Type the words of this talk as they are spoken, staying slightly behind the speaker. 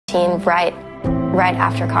Right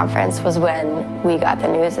after conference was when we got the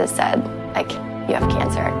news that said, like, you have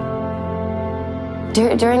cancer.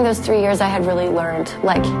 During those 3 years, I had really learned,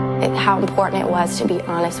 like, how important it was to be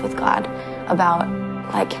honest with God about,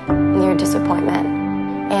 like, your disappointment.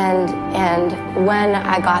 And when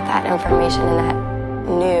I got that information and that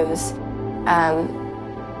news,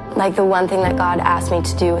 like, the one thing that God asked me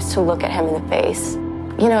to do was to look at him in the face.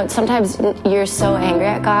 You know, sometimes you're so angry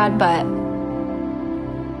at God, but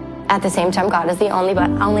at the same time, God is the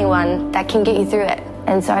only one that can get you through it.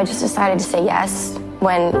 And so I just decided to say yes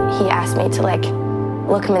when he asked me to, like,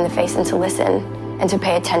 look him in the face and to listen and to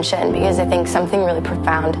pay attention, because I think something really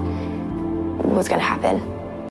profound was going to happen.